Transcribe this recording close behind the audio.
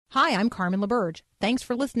Hi, I'm Carmen LaBerge. Thanks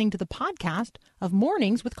for listening to the podcast of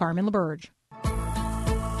Mornings with Carmen LaBerge.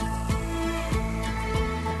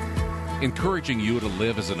 Encouraging you to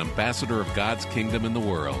live as an ambassador of God's kingdom in the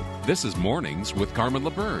world. This is Mornings with Carmen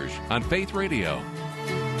LaBerge on Faith Radio.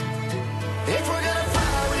 If we're gonna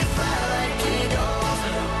fly, we fly like eagles.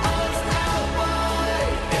 Unstoppable.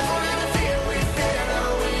 If we're gonna fear, we fear no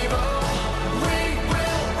evil. We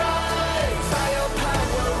will rise. By your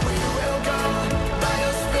power, we will go. By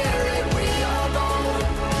your spirit, we are born.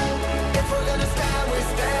 If we're gonna stand, we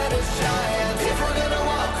stand as giants. If we're gonna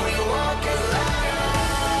walk, we walk as lions.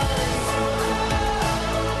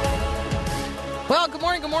 Well, good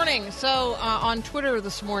morning, good morning. So on Twitter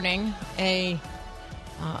this morning, a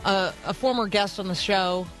former guest on the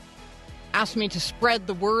show asked me to spread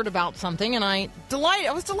the word about something, and I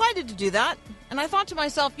was delighted to do that. And I thought to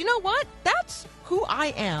myself, you know what? That's who I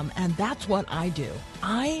am, and that's what I do.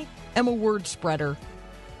 I am a word spreader.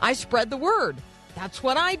 I spread the word. That's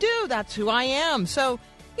what I do. That's who I am. So,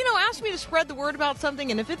 ask me to spread the word about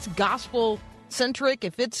something, and if it's gospel-centric,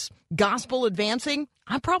 if it's gospel advancing,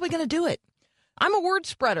 I'm probably going to do it. I'm a word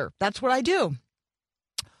spreader. That's what I do.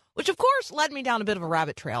 Which, of course, led me down a bit of a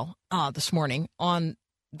rabbit trail this morning on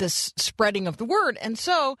this spreading of the word. And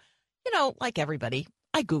so, like everybody,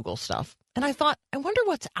 I Google stuff. And I thought, I wonder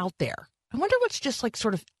what's out there. I wonder what's just like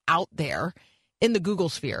sort of out there in the Google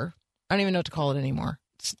sphere. I don't even know what to call it anymore.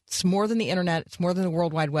 It's more than the internet. It's more than the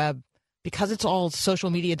World Wide Web. Because it's all social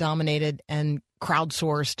media dominated and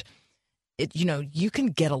crowdsourced, you can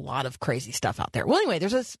get a lot of crazy stuff out there. Well, anyway,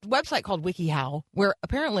 there's this website called WikiHow where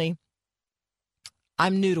apparently,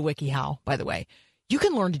 I'm new to WikiHow, by the way. You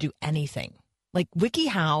can learn to do anything. Like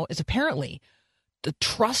WikiHow is apparently the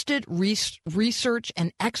trusted research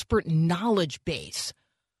and expert knowledge base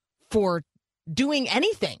for doing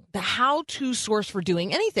anything, the how-to source for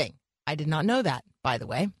doing anything. I did not know that, by the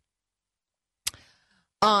way.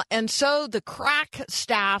 And so the crack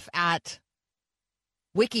staff at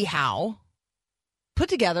WikiHow put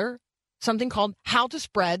together something called How to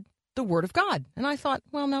Spread the Word of God. And I thought,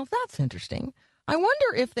 well, now that's interesting. I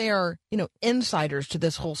wonder if they are, insiders to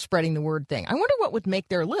this whole spreading the word thing. I wonder what would make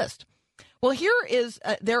their list. Well, here is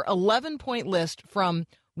their 11-point list from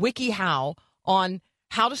WikiHow on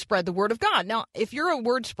how to spread the word of God. Now, if you're a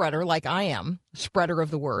word spreader like I am, spreader of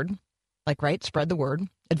the word, spread the word,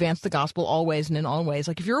 advance the gospel always and in all ways.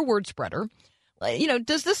 Like if you're a word spreader,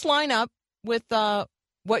 does this line up with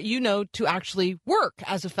what you know to actually work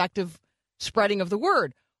as effective spreading of the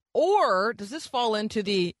word? Or does this fall into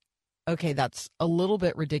the okay, that's a little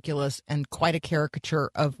bit ridiculous and quite a caricature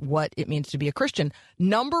of what it means to be a Christian?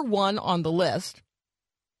 Number one on the list,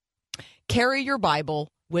 carry your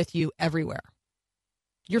Bible with you everywhere.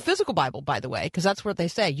 Your physical Bible, by the way, because that's what they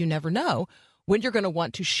say. You never know when you're going to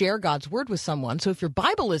want to share God's word with someone. So if your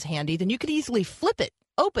Bible is handy, then you could easily flip it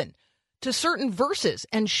open to certain verses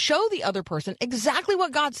and show the other person exactly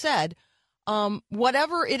what God said,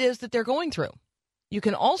 whatever it is that they're going through. You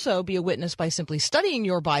can also be a witness by simply studying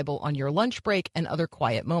your Bible on your lunch break and other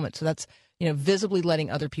quiet moments. So that's, visibly letting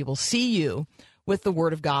other people see you with the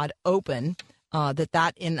Word of God open,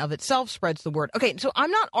 that in of itself spreads the word. Okay, so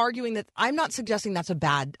I'm not arguing that, I'm not suggesting that's a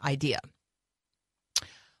bad idea.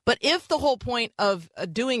 But if the whole point of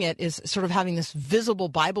doing it is sort of having this visible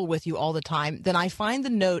Bible with you all the time, then I find the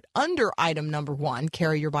note under item number one,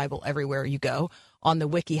 carry your Bible everywhere you go, on the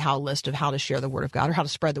WikiHow list of how to share the Word of God or how to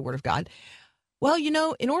spread the Word of God. Well,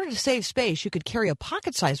 in order to save space, you could carry a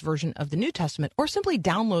pocket-sized version of the New Testament or simply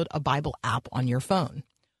download a Bible app on your phone,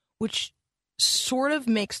 which sort of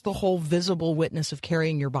makes the whole visible witness of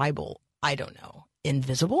carrying your Bible, I don't know,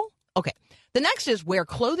 invisible? Okay. The next is wear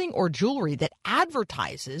clothing or jewelry that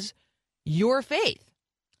advertises your faith.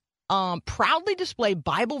 Proudly display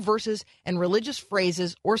Bible verses and religious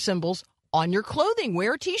phrases or symbols on your clothing.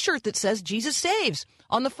 Wear a T-shirt that says Jesus saves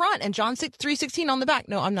on the front and John 3:16 on the back.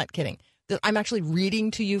 No, I'm not kidding. I'm actually reading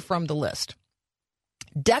to you from the list.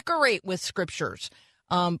 Decorate with scriptures.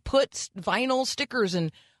 Put vinyl stickers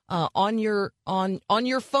and on your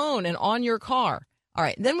phone and on your car. All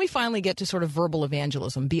right. Then we finally get to sort of verbal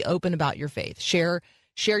evangelism. Be open about your faith. Share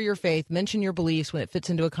your faith. Mention your beliefs when it fits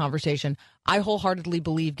into a conversation. I wholeheartedly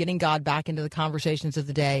believe getting God back into the conversations of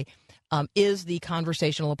the day is the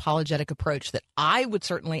conversational apologetic approach that I would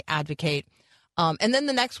certainly advocate. And then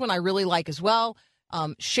the next one I really like as well.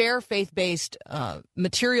 Share faith-based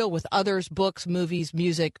material with others, books, movies,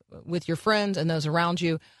 music, with your friends and those around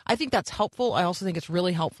you. I think that's helpful. I also think it's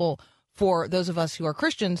really helpful for those of us who are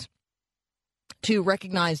Christians to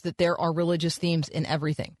recognize that there are religious themes in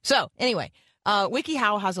everything. So anyway,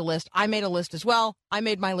 WikiHow has a list. I made a list as well. I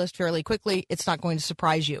made my list fairly quickly. It's not going to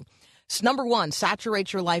surprise you. Number one,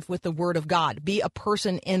 saturate your life with the Word of God. Be a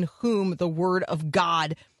person in whom the Word of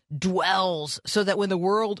God dwells, so that when the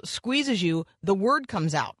world squeezes you, the Word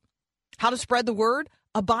comes out. How to spread the Word?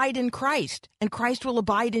 Abide in Christ, and Christ will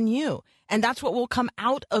abide in you. And that's what will come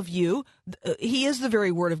out of you. He is the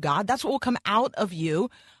very Word of God. That's what will come out of you,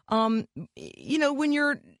 when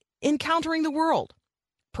you're encountering the world.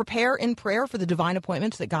 Prepare in prayer for the divine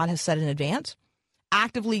appointments that God has set in advance.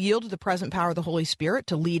 Actively yield to the present power of the Holy Spirit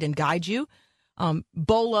to lead and guide you.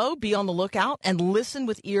 Bolo, be on the lookout and listen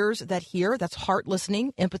with ears that hear. That's heart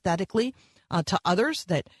listening empathetically to others,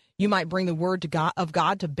 that you might bring the word of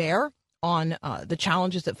God to bear on the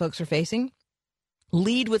challenges that folks are facing.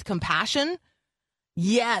 Lead with compassion.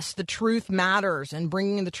 Yes, the truth matters, and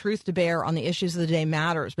bringing the truth to bear on the issues of the day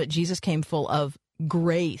matters, but Jesus came full of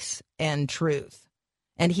grace and truth.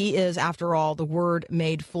 And he is, after all, the Word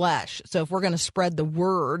made flesh. So if we're going to spread the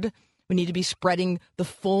Word, we need to be spreading the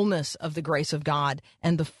fullness of the grace of God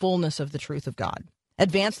and the fullness of the truth of God.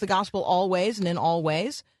 Advance the gospel always and in all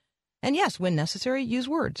ways. And yes, when necessary, use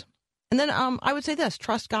words. And then I would say this,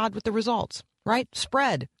 trust God with the results, right?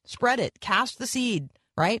 Spread it, cast the seed,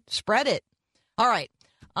 right? Spread it. All right.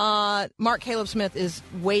 Mark Caleb Smith is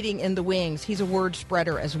waiting in the wings. He's a word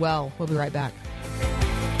spreader as well. We'll be right back.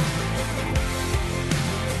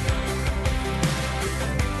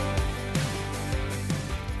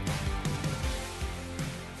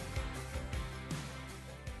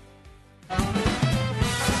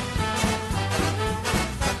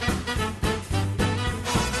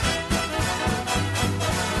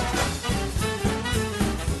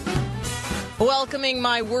 Welcoming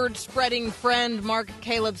my word-spreading friend, Mark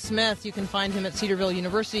Caleb Smith. You can find him at Cedarville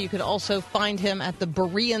University. You could also find him at the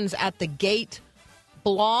Bereans at the Gate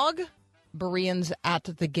blog,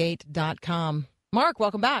 bereansatthegate.com. Mark,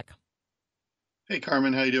 welcome back. Hey,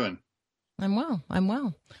 Carmen, how you doing? I'm well.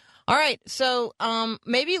 All right, so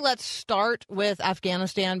maybe let's start with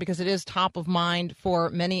Afghanistan, because it is top of mind for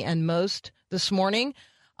many and most this morning.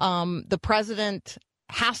 The president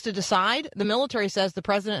has to decide. The military says the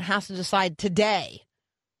president has to decide today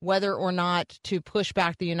whether or not to push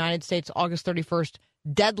back the United States August 31st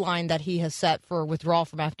deadline that he has set for withdrawal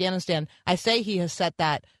from Afghanistan. I say he has set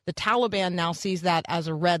that. The Taliban now sees that as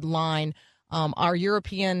a red line. Our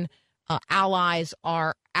European allies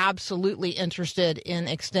are absolutely interested in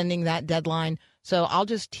extending that deadline. So I'll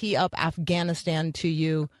just tee up Afghanistan to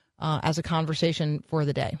you as a conversation for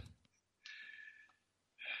the day.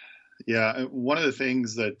 Yeah, one of the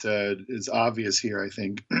things that is obvious here, I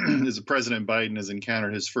think, is that President Biden has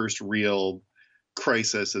encountered his first real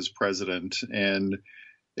crisis as president. And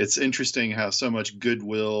it's interesting how so much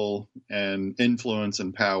goodwill and influence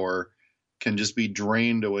and power can just be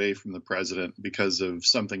drained away from the president because of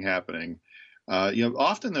something happening.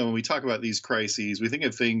 Often, though, when we talk about these crises, we think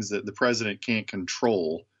of things that the president can't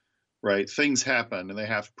control, right? Things happen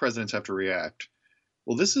and presidents have to react.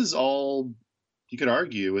 Well, this is all, you could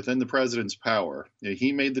argue, within the president's power.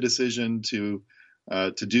 He made the decision to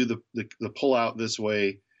do the pullout this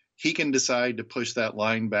way. He can decide to push that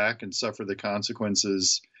line back and suffer the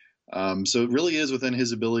consequences. So it really is within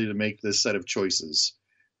his ability to make this set of choices.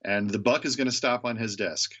 And the buck is going to stop on his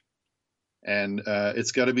desk. And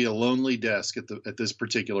it's got to be a lonely desk at this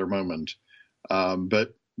particular moment.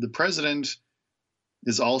 But the president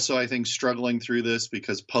is also, I think, struggling through this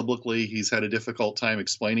because publicly he's had a difficult time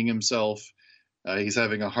explaining himself. He's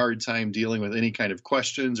having a hard time dealing with any kind of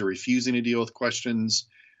questions or refusing to deal with questions.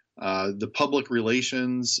 The public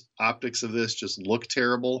relations optics of this just look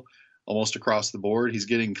terrible almost across the board. He's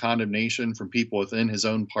getting condemnation from people within his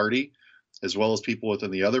own party as well as people within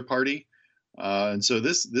the other party. And so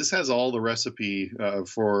this has all the recipe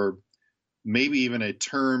for maybe even a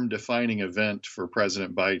term-defining event for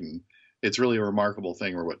President Biden. It's really a remarkable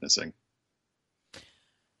thing we're witnessing.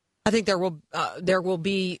 I think there will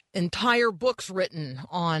be entire books written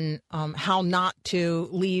on how not to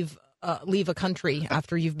leave a country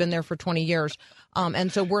after you've been there for 20 years.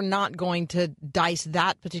 And so we're not going to dice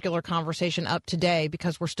that particular conversation up today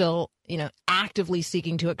because we're still, actively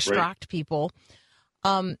seeking to extract people.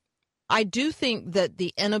 I do think that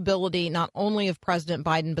the inability not only of President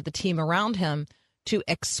Biden, but the team around him to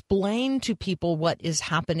explain to people what is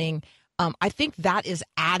happening, I think that is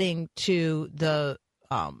adding to the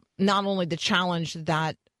not only the challenge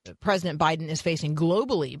that President Biden is facing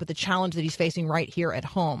globally, but the challenge that he's facing right here at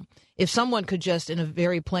home. If someone could just, in a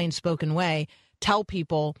very plain spoken way, tell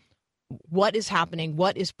people what is happening,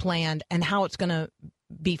 what is planned, and how it's going to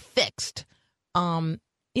be fixed,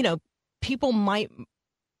 people might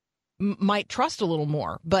trust a little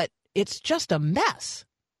more, but it's just a mess.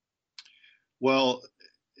 Well,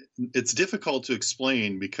 it's difficult to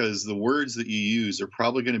explain because the words that you use are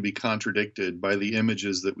probably going to be contradicted by the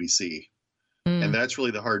images that we see. And that's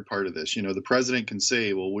really the hard part of this. You know, the president can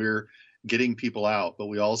say, well, we're getting people out, but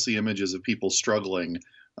we all see images of people struggling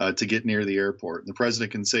to get near the airport. And the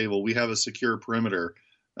president can say, well, we have a secure perimeter,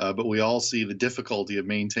 but we all see the difficulty of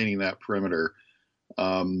maintaining that perimeter.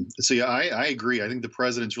 So, yeah, I agree. I think the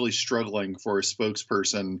president's really struggling for a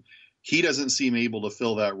spokesperson. He doesn't seem able to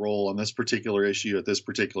fill that role on this particular issue at this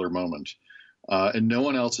particular moment. And no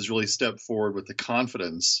one else has really stepped forward with the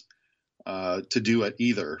confidence to do it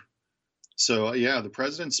either. So, yeah, the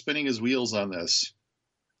president's spinning his wheels on this.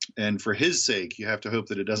 And for his sake, you have to hope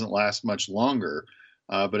that it doesn't last much longer.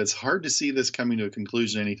 But it's hard to see this coming to a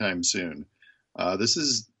conclusion anytime soon. This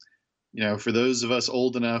is, you know, for those of us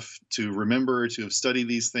old enough to remember, to have studied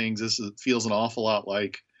these things, feels an awful lot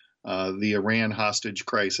like the Iran hostage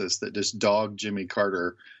crisis that just dogged Jimmy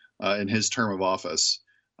Carter in his term of office.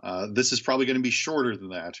 This is probably going to be shorter than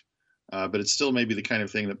that, but it's still maybe the kind of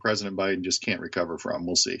thing that President Biden just can't recover from.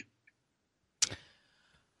 We'll see.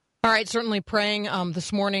 All right, certainly praying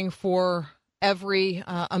this morning for every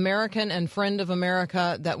American and friend of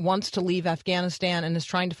America that wants to leave Afghanistan and is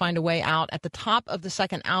trying to find a way out. At the top of the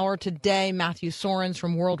second hour today, Matthew Sorens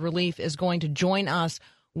from World Relief is going to join us.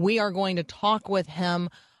 We are going to talk with him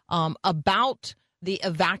about the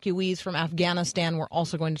evacuees from Afghanistan. We're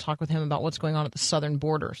also going to talk with him about what's going on at the southern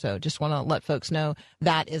border. So just want to let folks know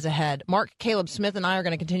that is ahead. Mark Caleb Smith and I are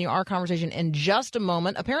going to continue our conversation in just a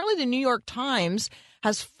moment. Apparently, the New York Times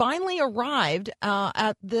has finally arrived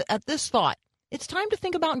at this thought. It's time to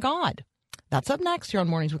think about God. That's up next here on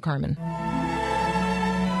Mornings with Carmen.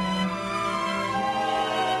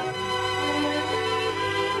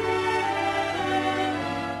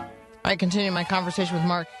 I continue my conversation with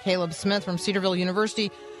Mark Caleb Smith from Cedarville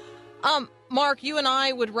University. Mark, you and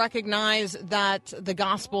I would recognize that the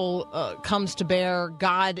gospel comes to bear.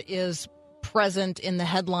 God is present in the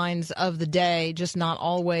headlines of the day, just not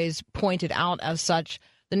always pointed out as such.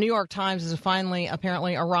 The New York Times has finally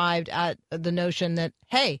apparently arrived at the notion that,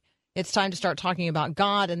 hey, it's time to start talking about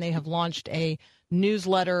God, and they have launched a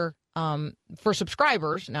newsletter for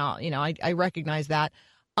subscribers. Now, you know, I recognize that.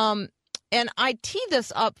 And I tee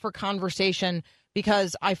this up for conversation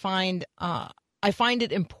because I find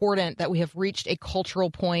it important that we have reached a cultural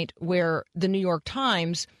point where the New York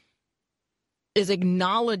Times is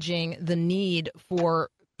acknowledging the need for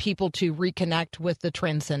people to reconnect with the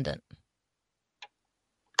transcendent.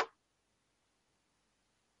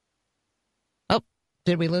 Oh,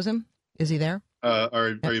 did we lose him? Is he there?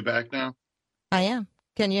 Are you back now? I am.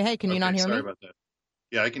 Can you not hear me? Sorry about that.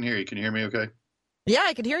 Yeah, I can hear you. Can you hear me okay? Yeah,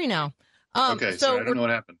 I can hear you now. Okay, so I don't know what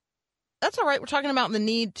happened. That's all right. We're talking about the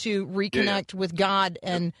need to reconnect with God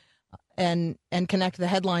and connect the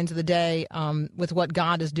headlines of the day with what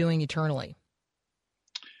God is doing eternally.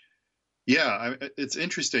 Yeah, it's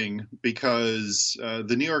interesting because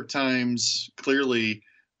the New York Times clearly,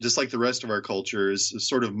 just like the rest of our culture, is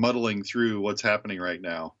sort of muddling through what's happening right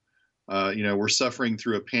now. We're suffering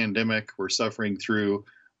through a pandemic. We're suffering through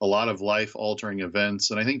a lot of life-altering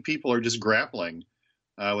events. And I think people are just grappling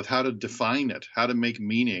with how to define it, how to make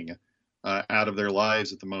meaning out of their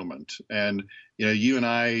lives at the moment. And, you know, you and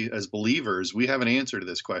I as believers, we have an answer to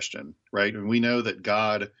this question, right? And we know that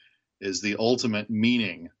God is the ultimate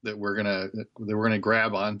meaning that we're gonna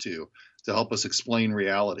grab onto to help us explain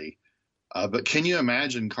reality. But can you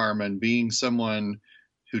imagine, Carmen, being someone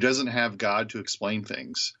who doesn't have God to explain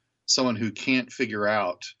things, someone who can't figure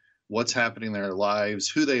out what's happening in their lives,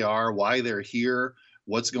 who they are, why they're here,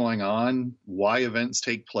 what's going on, why events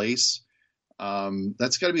take place?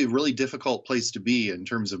 That's got to be a really difficult place to be in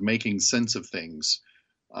terms of making sense of things.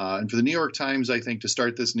 And for the New York Times, I think, to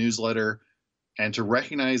start this newsletter and to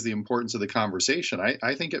recognize the importance of the conversation,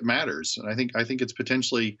 I think it matters. And I think it's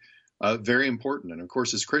potentially very important. And of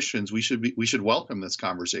course, as Christians, we should welcome this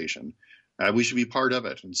conversation. We should be part of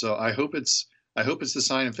it. And so I hope it's the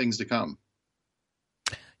sign of things to come.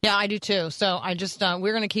 Yeah, I do too. So I just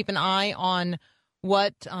we're going to keep an eye on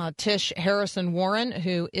what Tish Harrison Warren,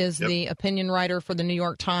 who is the opinion writer for the New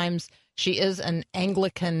York Times. She is an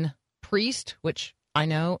Anglican priest, which I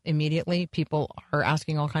know immediately people are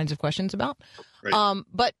asking all kinds of questions about. Right.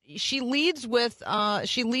 But she leads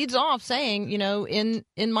off saying, you know, in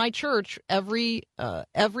my church, every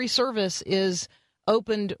service is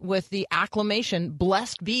opened with the acclamation,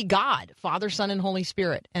 "Blessed be God, Father, Son, and Holy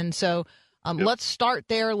Spirit." And so let's start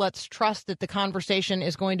there. Let's trust that the conversation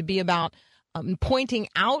is going to be about pointing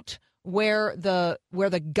out where the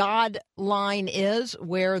God line is,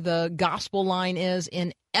 where the gospel line is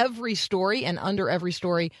in every story and under every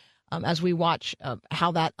story as we watch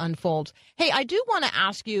how that unfolds. Hey, I do want to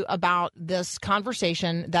ask you about this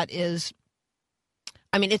conversation that is,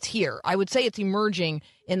 I mean, it's here. I would say it's emerging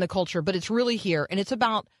in the culture, but it's really here. And it's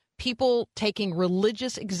about people taking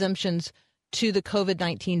religious exemptions to the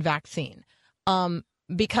COVID-19 vaccine.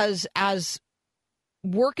 Because as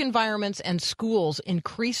work environments and schools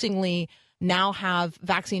increasingly now have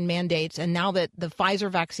vaccine mandates, and now that the Pfizer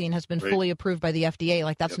vaccine has been fully approved by the FDA,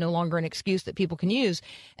 like that's no longer an excuse that people can use.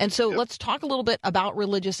 And so let's talk a little bit about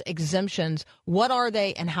religious exemptions. What are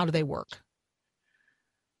they and how do they work?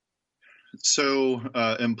 So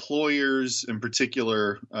employers in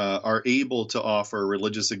particular are able to offer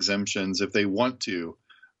religious exemptions if they want to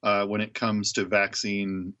when it comes to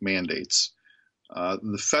vaccine mandates.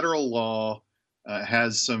 The federal law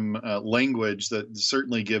has some language that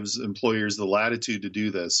certainly gives employers the latitude to do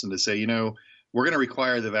this and to say, we're going to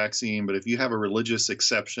require the vaccine, but if you have a religious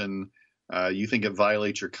exception, you think it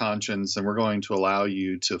violates your conscience, and we're going to allow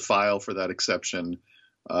you to file for that exception.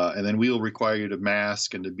 And then we will require you to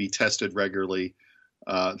mask and to be tested regularly,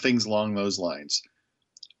 things along those lines.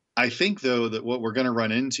 I think, though, that what we're going to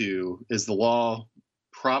run into is the law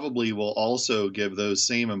probably will also give those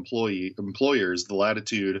same employers the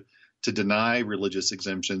latitude to deny religious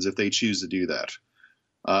exemptions if they choose to do that.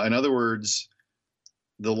 In other words,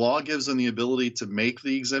 the law gives them the ability to make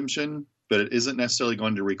the exemption, but it isn't necessarily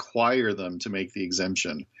going to require them to make the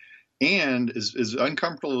exemption. And as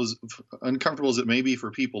uncomfortable as it may be for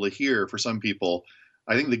people to hear, for some people,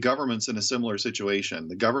 I think the government's in a similar situation.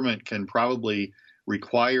 The government can probably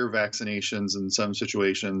require vaccinations in some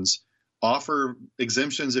situations, offer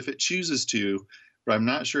exemptions if it chooses to, but I'm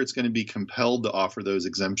not sure it's going to be compelled to offer those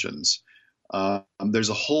exemptions. There's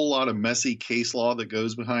a whole lot of messy case law that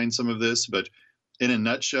goes behind some of this, but in a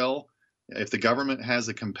nutshell, if the government has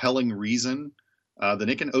a compelling reason, then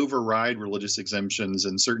it can override religious exemptions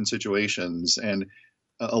in certain situations. And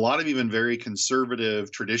a lot of even very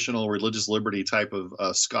conservative, traditional religious liberty type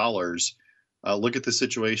of scholars look at the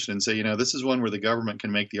situation and say, this is one where the government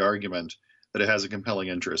can make the argument that it has a compelling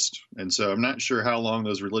interest. And so I'm not sure how long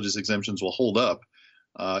those religious exemptions will hold up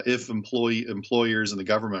if employers and the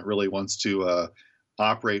government really wants to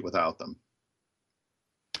operate without them.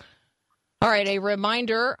 All right, a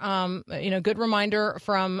reminder, good reminder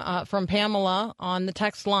from Pamela on the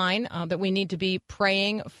text line that we need to be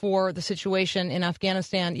praying for the situation in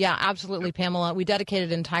Afghanistan. Yeah, absolutely, Pamela. We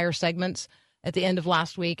dedicated entire segments at the end of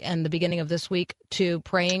last week and the beginning of this week to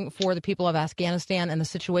praying for the people of Afghanistan and the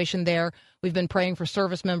situation there. We've been praying for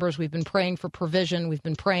service members. We've been praying for provision. We've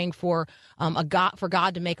been praying for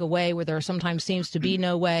God to make a way where there sometimes seems to be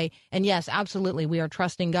no way. And yes, absolutely, we are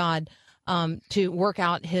trusting God to work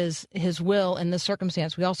out his will in this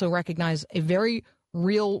circumstance. We also recognize a very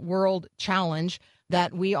real world challenge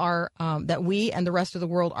that we and the rest of the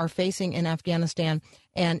world are facing in Afghanistan,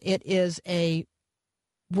 and it is a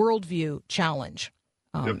worldview challenge.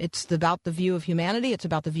 It's about the view of humanity, it's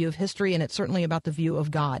about the view of history, and it's certainly about the view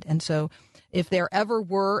of God. And so if there ever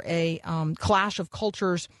were a clash of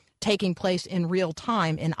cultures taking place in real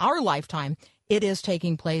time in our lifetime, it is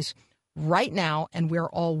taking place right now, and we're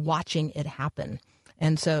all watching it happen.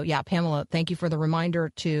 And so, yeah, Pamela, thank you for the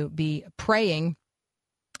reminder to be praying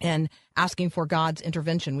and asking for God's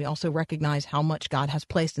intervention. We also recognize how much God has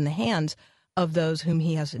placed in the hands of those whom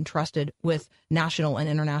he has entrusted with national and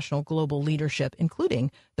international global leadership,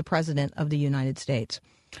 including the President of the United States.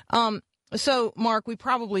 So, Mark, we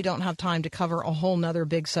probably don't have time to cover a whole nother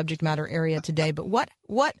big subject matter area today, but what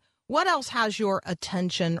else has your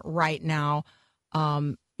attention right now?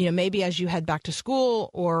 Maybe as you head back to school,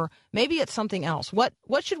 or maybe it's something else. What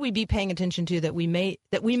should we be paying attention to that we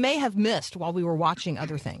may have missed while we were watching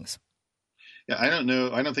other things? Yeah, I don't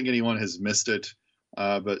know. I don't think anyone has missed it,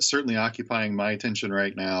 but certainly occupying my attention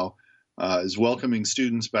right now is welcoming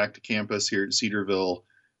students back to campus here at Cedarville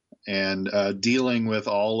and dealing with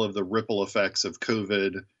all of the ripple effects of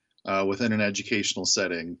COVID within an educational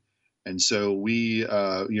setting. And so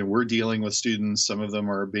we're dealing with students. Some of them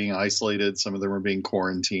are being isolated. Some of them are being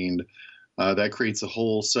quarantined. That creates a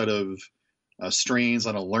whole set of strains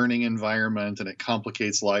on a learning environment, and it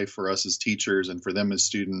complicates life for us as teachers and for them as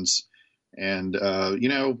students. And,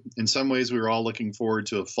 in some ways we were all looking forward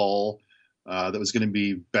to a fall that was going to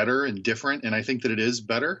be better and different. And I think that it is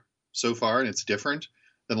better so far, and it's different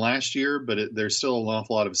than last year, but there's still an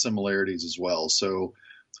awful lot of similarities as well. So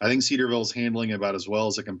I think Cedarville is handling it about as well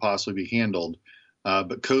as it can possibly be handled.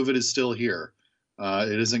 But COVID is still here.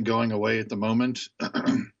 It isn't going away at the moment.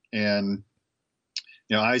 And,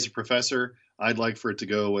 I, as a professor, I'd like for it to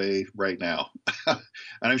go away right now. And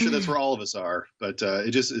I'm sure that's where all of us are. But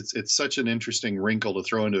it's such an interesting wrinkle to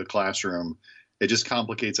throw into a classroom. it just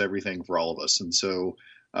complicates everything for all of us. And so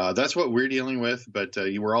that's what we're dealing with. But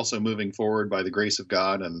you were also moving forward by the grace of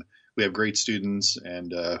God, and we have great students,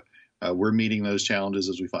 and we're meeting those challenges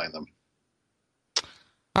as we find them.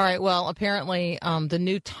 All right. Well, apparently the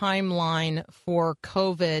new timeline for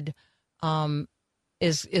COVID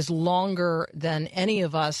is longer than any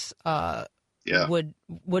of us would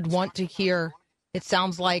want to hear. It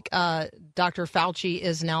sounds like Dr. Fauci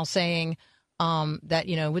is now saying that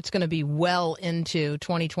it's going to be well into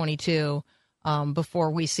 2022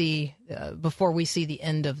 before we see the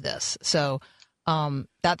end of this. So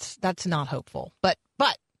that's not hopeful. But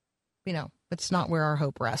it's not where our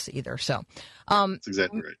hope rests either. So that's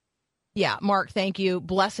exactly right. Yeah, Mark, thank you.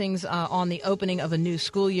 Blessings on the opening of a new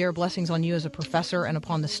school year. Blessings on you as a professor and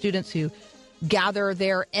upon the students who gather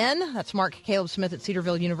therein. That's Mark Caleb Smith at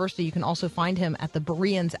Cedarville University. You can also find him at the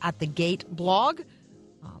Bereans at the Gate blog.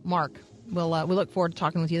 Mark, we'll look forward to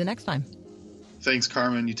talking with you the next time. Thanks,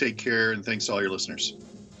 Carmen. You take care, and thanks to all your listeners.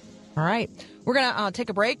 All right. We're going to take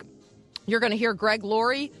a break. You're going to hear Greg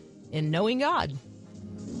Laurie in Knowing God.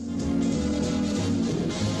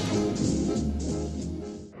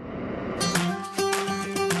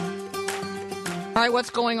 All right, what's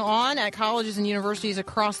going on at colleges and universities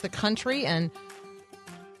across the country, and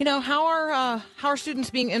how are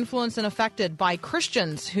students being influenced and affected by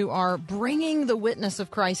Christians who are bringing the witness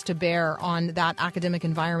of Christ to bear on that academic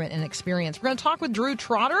environment and experience? We're going to talk with Drew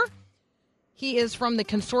Trotter. He is from the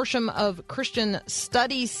Consortium of Christian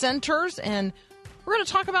Study Centers, and we're going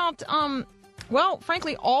to talk about,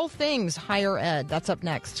 frankly, all things higher ed. That's up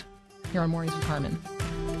next here on Mornings with Carmen.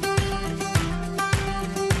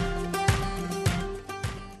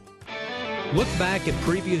 Look back at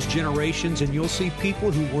previous generations and you'll see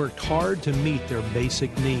people who worked hard to meet their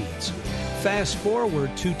basic needs. Fast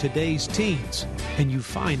forward to today's teens, and you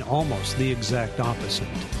find almost the exact opposite.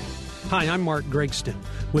 Hi, I'm Mark Gregston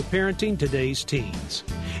with Parenting Today's Teens.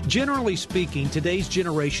 Generally speaking, today's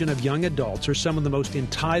generation of young adults are some of the most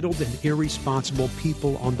entitled and irresponsible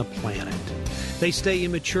people on the planet. They stay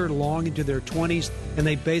immature long into their 20s, and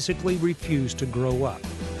they basically refuse to grow up.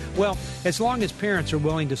 Well, as long as parents are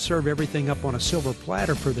willing to serve everything up on a silver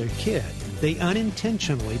platter for their kid, they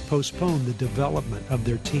unintentionally postpone the development of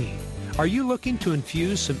their teen. Are you looking to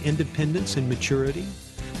infuse some independence and maturity?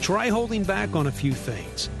 Try holding back on a few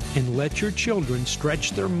things and let your children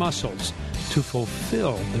stretch their muscles to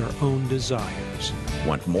fulfill their own desires.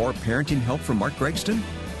 Want more parenting help from Mark Gregston?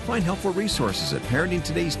 Find helpful resources at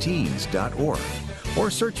parentingtodaysteens.org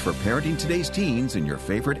or search for Parenting Today's Teens in your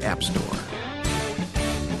favorite app store.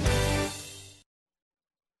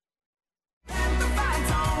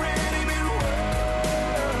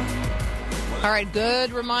 All right,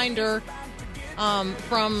 good reminder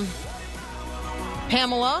from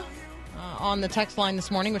Pamela on the text line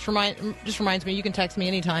this morning, which just reminds me you can text me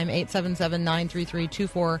anytime,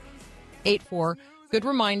 877-933-2484. Good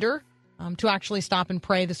reminder to actually stop and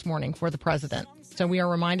pray this morning for the president. So we are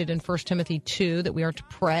reminded in 1 Timothy 2 that we are to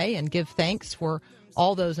pray and give thanks for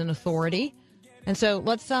all those in authority. And so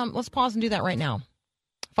let's pause and do that right now.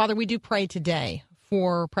 Father, we do pray today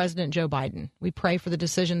for President Joe Biden. We pray for the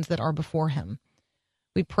decisions that are before him.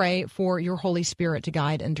 We pray for your Holy Spirit to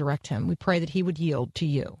guide and direct him. We pray that he would yield to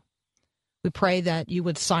you. We pray that you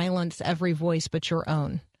would silence every voice but your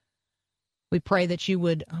own. We pray that you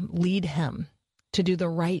would lead him to do the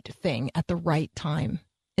right thing at the right time,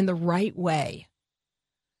 in the right way,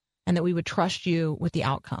 and that we would trust you with the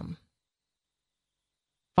outcome.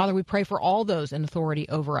 Father, we pray for all those in authority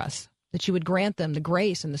over us, that you would grant them the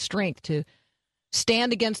grace and the strength to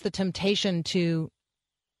stand against the temptation to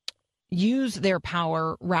use their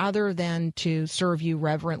power rather than to serve you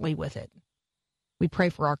reverently with it. We pray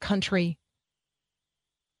for our country.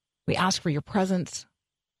 We ask for your presence.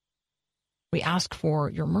 We ask for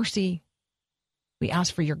your mercy. We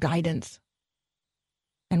ask for your guidance.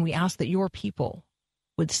 And we ask that your people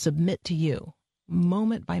would submit to you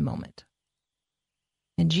moment by moment.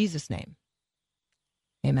 In Jesus' name,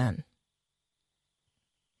 amen.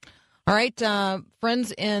 All right,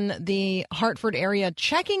 friends in the Hartford area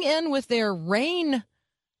checking in with their rain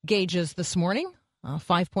gauges this morning.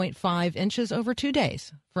 5.5 inches over 2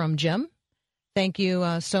 days from Jim. Thank you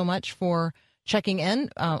so much for checking in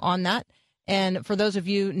on that. And for those of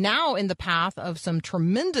you now in the path of some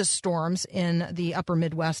tremendous storms in the upper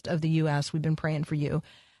Midwest of the U.S., we've been praying for you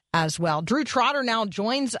as well. Drew Trotter now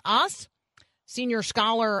joins us, senior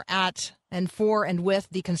scholar at and for and with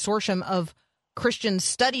the Consortium of Christian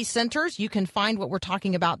Study Centers. You can find what we're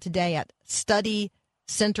talking about today at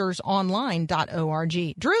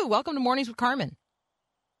studycentersonline.org. Drew, welcome to Mornings with Carmen.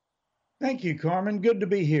 Thank you, Carmen. Good to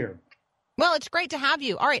be here. Well, it's great to have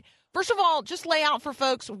you. All right. First of all, just lay out for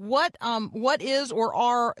folks what is or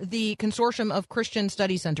are the Consortium of Christian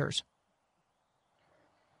Study Centers?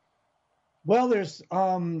 Well, there's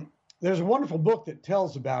a wonderful book that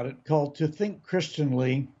tells about it called To Think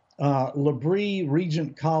Christianly, L'Abri,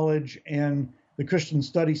 Regent College, and the Christian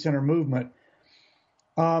Study Center movement.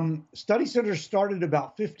 Study centers started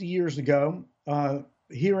about 50 years ago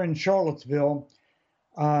here in Charlottesville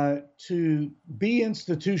to be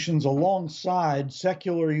institutions alongside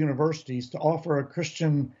secular universities to offer a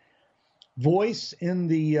Christian voice in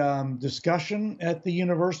the discussion at the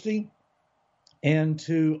university and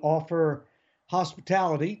to offer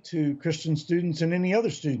hospitality to Christian students and any other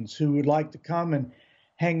students who would like to come and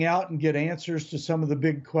hang out and get answers to some of the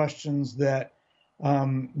big questions that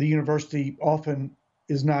the university often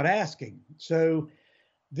is not asking. So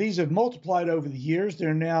these have multiplied over the years.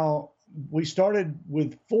 We started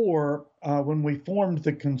with 4 when we formed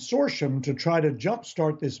the consortium to try to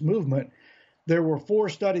jumpstart this movement. There were 4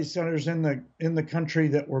 study centers in the country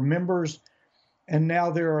that were members, and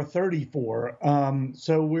now there are 34.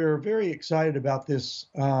 So we're very excited about this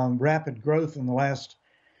rapid growth in the last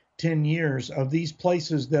 10 years of these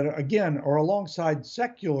places that, again, are alongside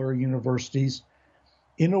secular universities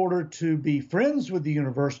in order to be friends with the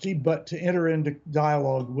university, but to enter into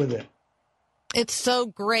dialogue with it. It's so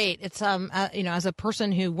great. It's as a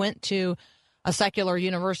person who went to a secular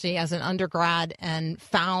university as an undergrad and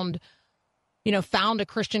found a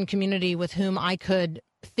Christian community with whom I could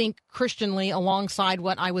think Christianly alongside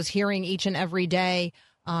what I was hearing each and every day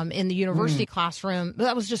in the university classroom.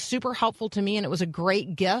 That was just super helpful to me, and it was a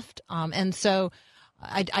great gift. And so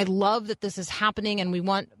I love that this is happening, and we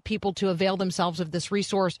want people to avail themselves of this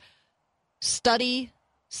resource.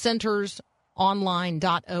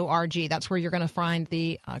 StudyCentersOnline.org. That's where you're going to find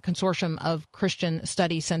the Consortium of Christian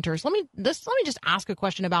Study Centers. Let me just ask a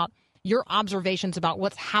question about your observations about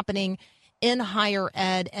what's happening in higher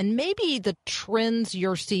ed and maybe the trends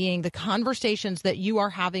you're seeing, the conversations that you are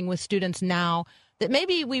having with students now that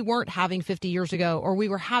maybe we weren't having 50 years ago or we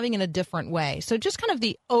were having in a different way. So just kind of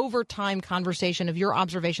the overtime conversation of your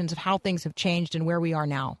observations of how things have changed and where we are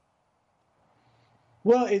now.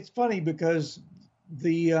 Well, it's funny because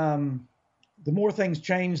the more things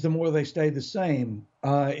change, the more they stay the same,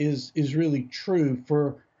 is really true.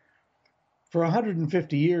 For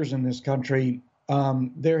 150 years in this country,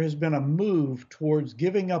 there has been a move towards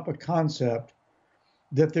giving up a concept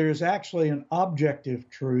that there is actually an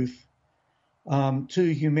objective truth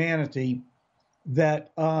to humanity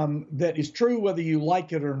that is true whether you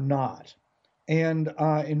like it or not. And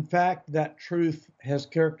in fact, that truth has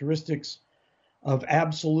characteristics of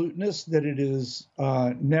absoluteness, that it is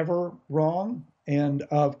never wrong, and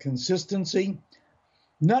of consistency.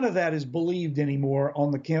 None of that is believed anymore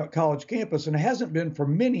on the college campus, and it hasn't been for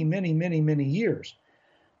many, many, many, many years.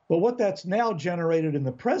 But what that's now generated in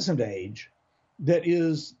the present age that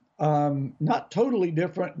is not totally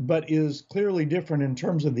different, but is clearly different in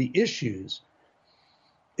terms of the issues,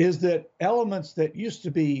 is that elements that used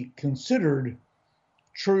to be considered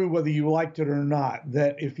true whether you liked it or not,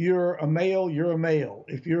 that if you're a male, you're a male.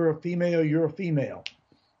 If you're a female, you're a female.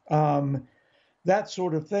 That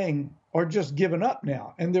sort of thing are just given up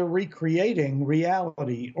now, and they're recreating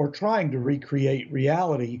reality or trying to recreate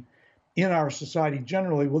reality in our society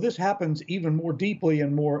generally. Well, this happens even more deeply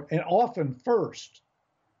and often first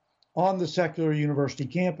on the secular university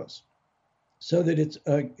campus, so that it's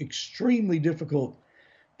an extremely difficult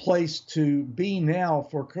place to be now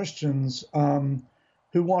for Christians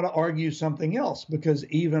who want to argue something else, because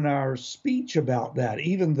even our speech about that,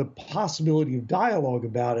 even the possibility of dialogue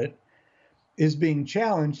about it, is being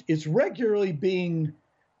challenged. It's regularly being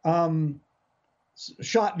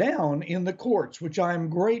shot down in the courts, which I'm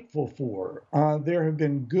grateful for. There have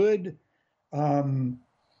been good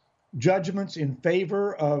judgments in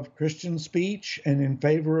favor of Christian speech and in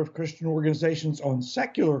favor of Christian organizations on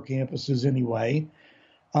secular campuses anyway,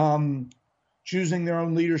 choosing their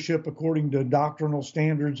own leadership according to doctrinal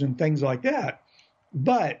standards and things like that.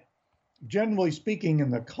 But generally speaking,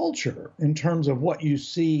 in the culture, in terms of what you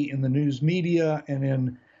see in the news media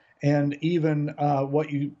and even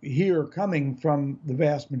what you hear coming from the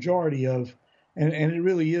vast majority of, and it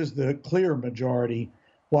really is the clear majority,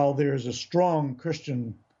 while there's a strong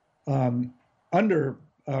Christian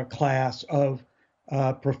underclass of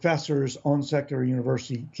professors on secular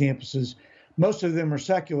university campuses. Most of them are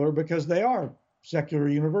secular because they are secular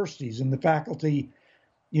universities, and the faculty,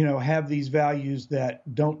 have these values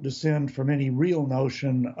that don't descend from any real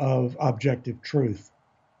notion of objective truth.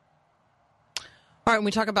 All right, when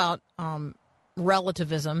we talk about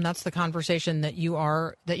relativism. That's the conversation that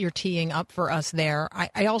you're teeing up for us there.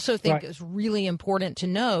 I also think Right. it's really important to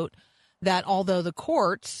note that although the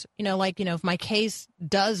courts, if my case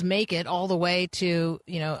does make it all the way to,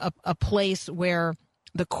 a place where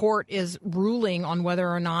the court is ruling on whether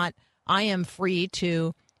or not I am free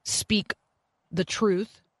to speak the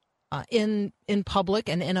truth in public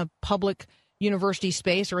and in a public university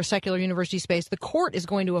space or a secular university space, the court is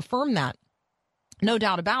going to affirm that. No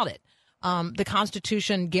doubt about it. The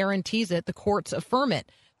Constitution guarantees it. The courts affirm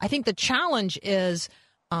it. I think the challenge is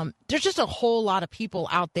there's just a whole lot of people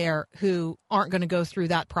out there who aren't going to go through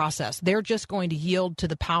that process. They're just going to yield to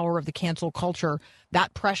the power of the cancel culture.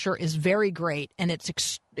 That pressure is very great, and it's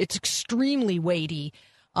extremely weighty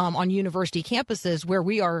on university campuses where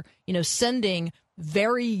we are, sending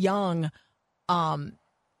very young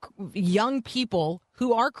people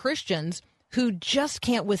who are Christians who just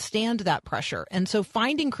can't withstand that pressure. And so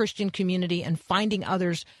finding Christian community and finding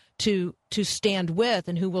others to stand with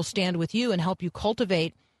and who will stand with you and help you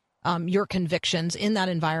cultivate your convictions in that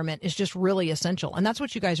environment is just really essential. And that's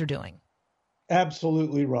what you guys are doing.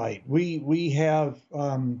 Absolutely right. We have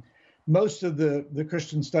most of the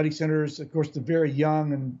Christian study centers, of course, the very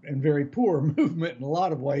young and very poor movement in a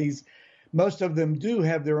lot of ways. Most of them do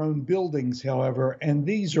have their own buildings, however, and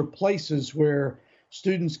these are places where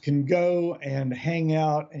students can go and hang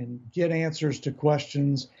out and get answers to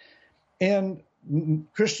questions. And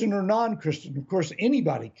Christian or non-Christian, of course,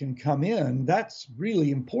 anybody can come in. That's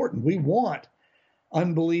really important. We want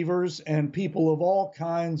unbelievers and people of all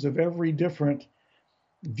kinds of every different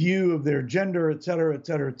view of their gender, et cetera, et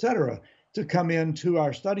cetera, et cetera, to come into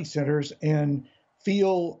our study centers and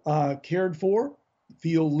feel cared for,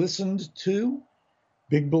 feel listened to.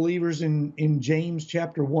 Big believers in James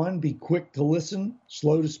chapter 1, be quick to listen,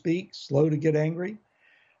 slow to speak, slow to get angry.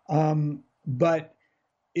 But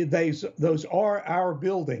those are our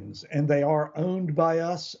buildings, and they are owned by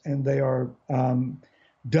us, and they are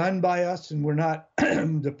done by us, and we're not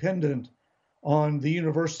dependent on the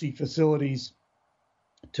university facilities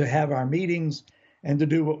to have our meetings and to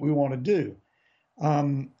do what we want to do.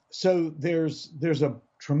 So there's a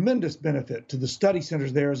tremendous benefit to the study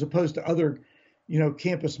centers there as opposed to other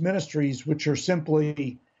campus ministries, which are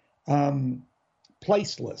simply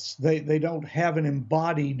placeless. They don't have an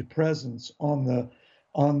embodied presence on the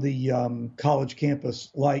college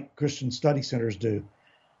campus like Christian study centers do.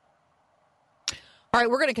 All right,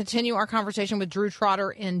 we're going to continue our conversation with Drew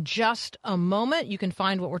Trotter in just a moment. You can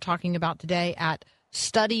find what we're talking about today at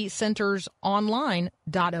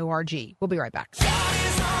studycentersonline.org. We'll be right back.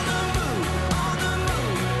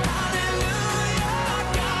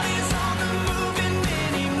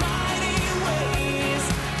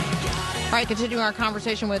 All right, continuing our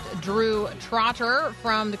conversation with Drew Trotter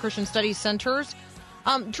from the Christian Studies Centers.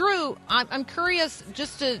 Drew, I'm curious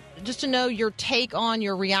just to know your take on,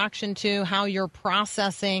 your reaction to how you're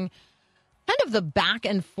processing kind of the back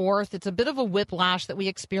and forth. It's a bit of a whiplash that we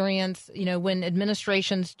experience, when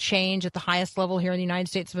administrations change at the highest level here in the United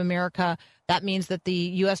States of America. That means that the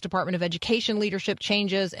U.S. Department of Education leadership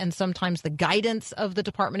changes, and sometimes the guidance of the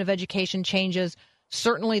Department of Education changes.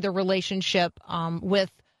 Certainly the relationship with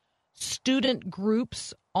student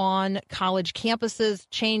groups on college campuses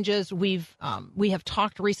changes. We have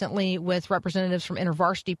talked recently with representatives from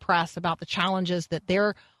InterVarsity Press about the challenges that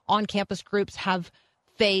their on-campus groups have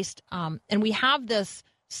faced. And we have this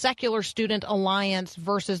Secular Student Alliance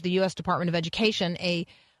versus the U.S. Department of Education, a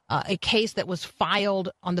case that was filed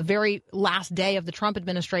on the very last day of the Trump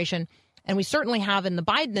administration. And we certainly have in the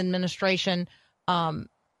Biden administration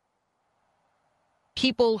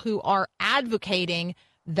people who are advocating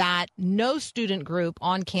that no student group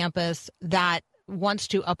on campus that wants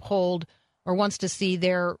to uphold or wants to see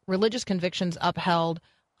their religious convictions upheld,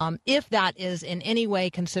 if that is in any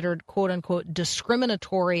way considered, quote unquote,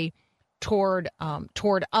 discriminatory toward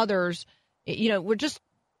others, we're just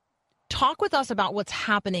talk with us about what's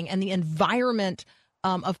happening and the environment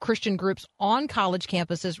of Christian groups on college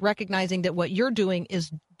campuses, recognizing that what you're doing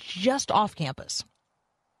is just off campus.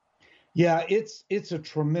 Yeah, it's a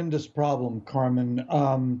tremendous problem,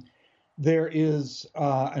 Carmen. There is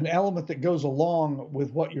an element that goes along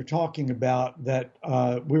with what you're talking about that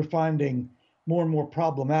we're finding more and more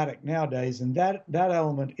problematic nowadays, and that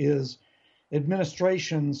element is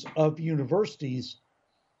administrations of universities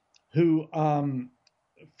who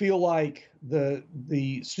feel like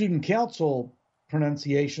the student council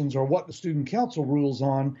pronunciations or what the student council rules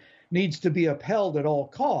on needs to be upheld at all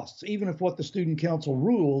costs, even if what the student council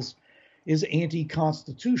rules is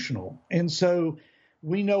anti-constitutional. And so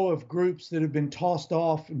we know of groups that have been tossed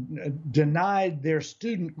off, denied their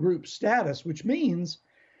student group status, which means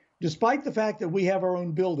despite the fact that we have our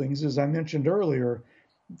own buildings, as I mentioned earlier,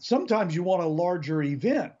 sometimes you want a larger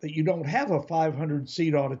event that you don't have a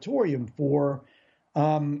 500-seat auditorium for,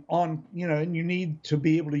 and you need to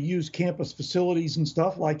be able to use campus facilities and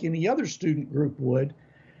stuff like any other student group would.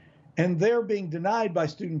 And they're being denied by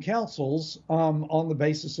student councils on the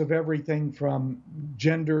basis of everything from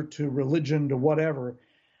gender to religion to whatever.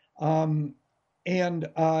 You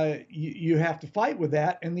have to fight with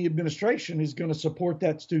that, and the administration is going to support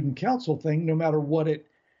that student council thing no matter what it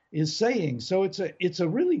is saying. So it's a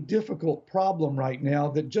really difficult problem right now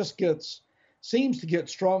that just seems to get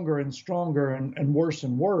stronger and stronger and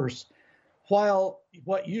worse. While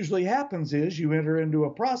what usually happens is you enter into a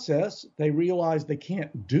process, they realize they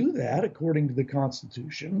can't do that according to the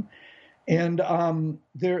Constitution. And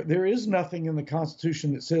there is nothing in the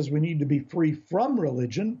Constitution that says we need to be free from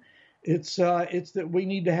religion. It's that we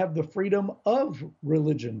need to have the freedom of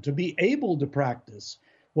religion to be able to practice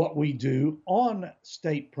what we do on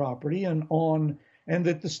state property and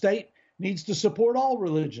that the state needs to support all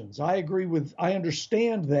religions. I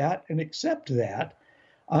understand that and accept that.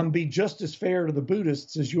 Be just as fair to the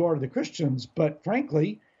Buddhists as you are to the Christians, but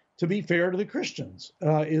frankly, to be fair to the Christians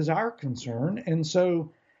is our concern. And so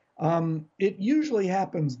it usually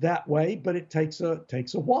happens that way, but it takes a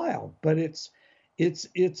while. But it's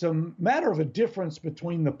a matter of a difference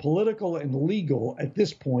between the political and legal at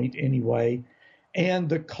this point anyway, and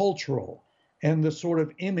the cultural and the sort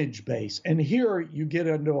of image base. And here you get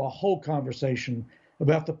into a whole conversation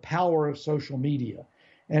about the power of social media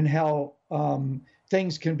and how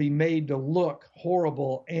things can be made to look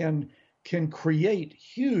horrible and can create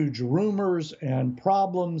huge rumors and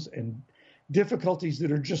problems and difficulties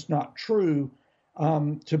that are just not true,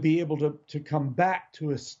 to be able to come back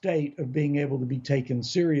to a state of being able to be taken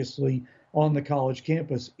seriously on the college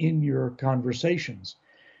campus in your conversations.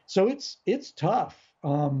 So it's tough.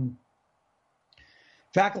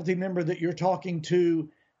 Faculty member that you're talking to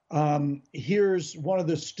hears one of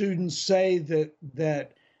the students say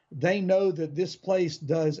that they know that this place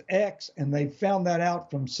does X, and they found that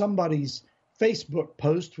out from somebody's Facebook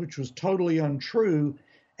post, which was totally untrue,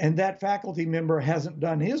 and that faculty member hasn't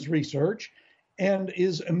done his research and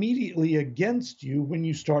is immediately against you when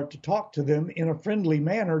you start to talk to them in a friendly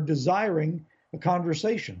manner, desiring a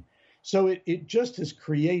conversation. So it just has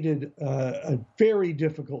created a very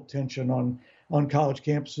difficult tension on college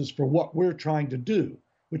campuses for what we're trying to do,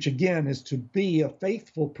 which again is to be a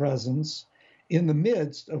faithful presence in the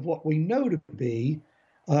midst of what we know to be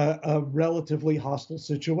a relatively hostile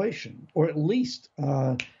situation, or at least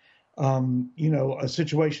a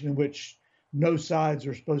situation in which no sides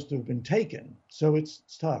are supposed to have been taken. So it's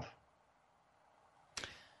tough.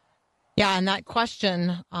 Yeah, and that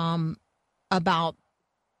question about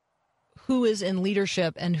who is in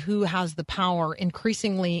leadership and who has the power,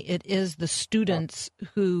 increasingly it is the students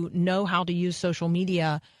who know how to use social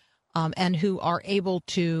media and who are able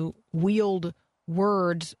to wield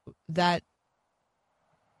words that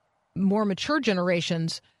more mature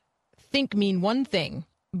generations think mean one thing,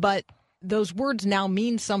 but those words now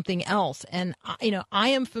mean something else. And, I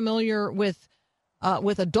am familiar with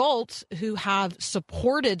adults who have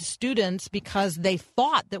supported students because they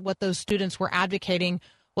thought that what those students were advocating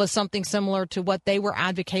was something similar to what they were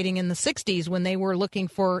advocating in the 60s when they were looking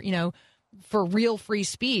for real free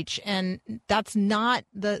speech. And that's not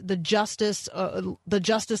the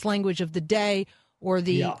justice language of the day, or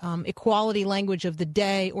the equality language of the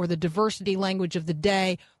day, or the diversity language of the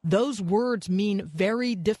day. Those words mean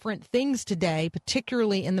very different things today,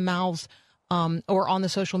 particularly in the mouths or on the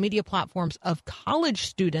social media platforms of college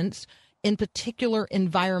students in particular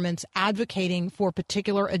environments advocating for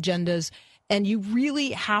particular agendas. And you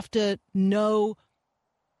really have to know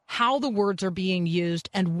how the words are being used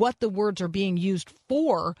and what the words are being used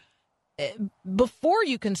for before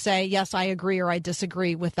you can say, yes, I agree or I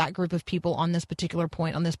disagree with that group of people on this particular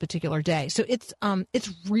point on this particular day. So it's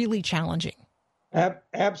really challenging.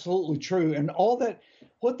 Absolutely true. And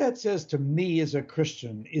what that says to me as a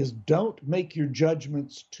Christian is don't make your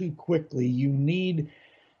judgments too quickly. You need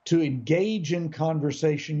to engage in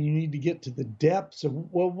conversation. You need to get to the depths of,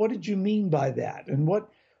 well, what did you mean by that? And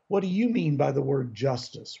what do you mean by the word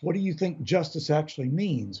justice? What do you think justice actually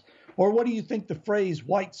means? Or what do you think the phrase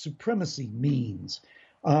white supremacy means?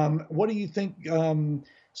 What do you think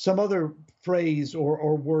some other phrase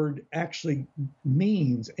or word actually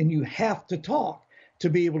means? And you have to talk to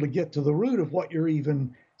be able to get to the root of what you're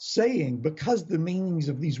even saying, because the meanings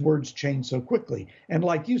of these words change so quickly. And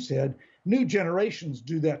like you said, new generations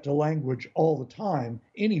do that to language all the time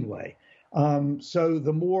anyway. So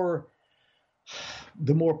the more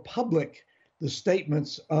public the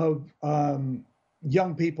statements of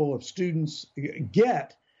young people, if students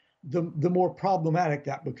get, the more problematic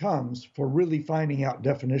that becomes for really finding out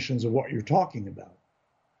definitions of what you're talking about.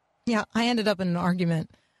 Yeah, I ended up in an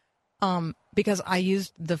argument because I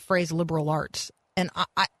used the phrase liberal arts, and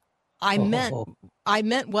I meant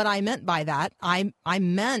what I meant by that. I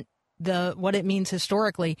meant what it means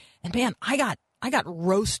historically, and man, I got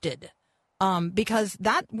roasted because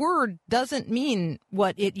that word doesn't mean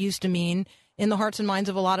what it used to mean in the hearts and minds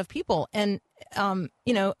of a lot of people, and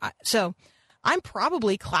so I'm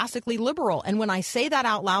probably classically liberal, and when I say that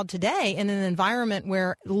out loud today in an environment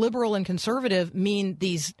where liberal and conservative mean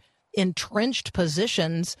these entrenched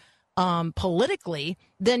positions politically,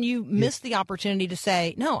 then you miss the opportunity to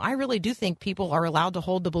say, no, I really do think people are allowed to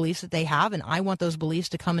hold the beliefs that they have, and I want those beliefs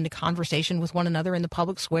to come into conversation with one another in the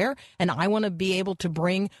public square, and I want to be able to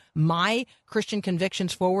bring my Christian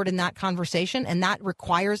convictions forward in that conversation, and that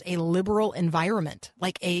requires a liberal environment,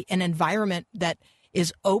 like an environment that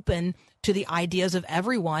is open to the ideas of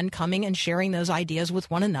everyone coming and sharing those ideas with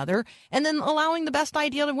one another, and then allowing the best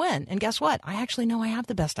idea to win. And guess what? I actually know I have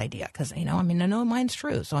the best idea because, I know mine's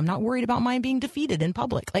true. So I'm not worried about mine being defeated in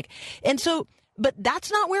public. But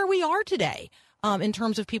that's not where we are today in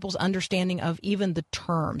terms of people's understanding of even the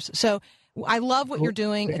terms. So I love what you're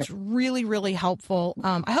doing. It's really, really helpful.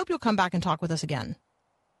 I hope you'll come back and talk with us again.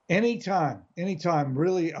 Anytime.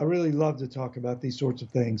 Really, I really love to talk about these sorts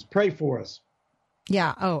of things. Pray for us.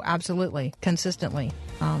 Yeah. Oh, absolutely. Consistently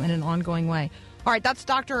in an ongoing way. All right. That's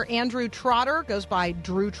Dr. Andrew Trotter, goes by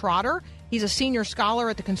Drew Trotter. He's a senior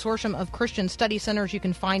scholar at the Consortium of Christian Study Centers. You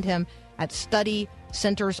can find him at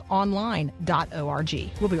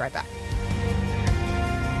studycentersonline.org. We'll be right back.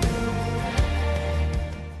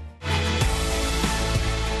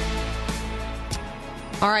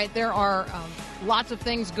 All right. There are lots of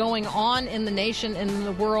things going on in the nation and in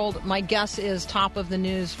the world. My guess is top of the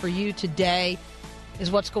news for you today is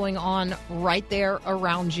what's going on right there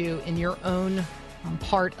around you in your own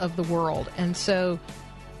part of the world. And so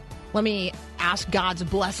let me ask God's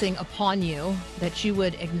blessing upon you that you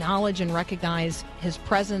would acknowledge and recognize his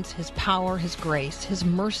presence, his power, his grace, his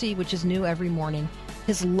mercy, which is new every morning,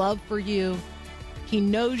 his love for you. He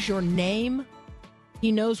knows your name.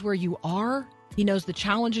 He knows where you are. He knows the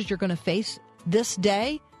challenges you're going to face this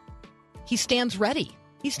day. He stands ready.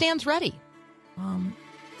 He stands ready.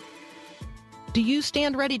 Do you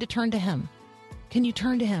stand ready to turn to him? Can you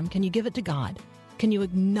turn to him? Can you give it to God? Can you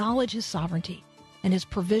acknowledge his sovereignty and his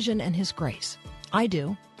provision and his grace? I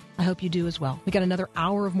do. I hope you do as well. We got another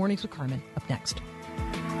hour of Mornings with Carmen up next.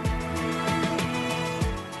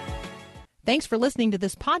 Thanks for listening to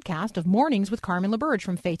this podcast of Mornings with Carmen LaBerge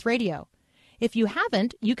from Faith Radio. If you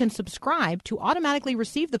haven't, you can subscribe to automatically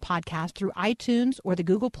receive the podcast through iTunes or the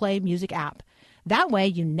Google Play Music app. That way,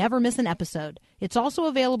 you never miss an episode. It's also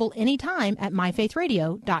available anytime at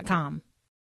myfaithradio.com.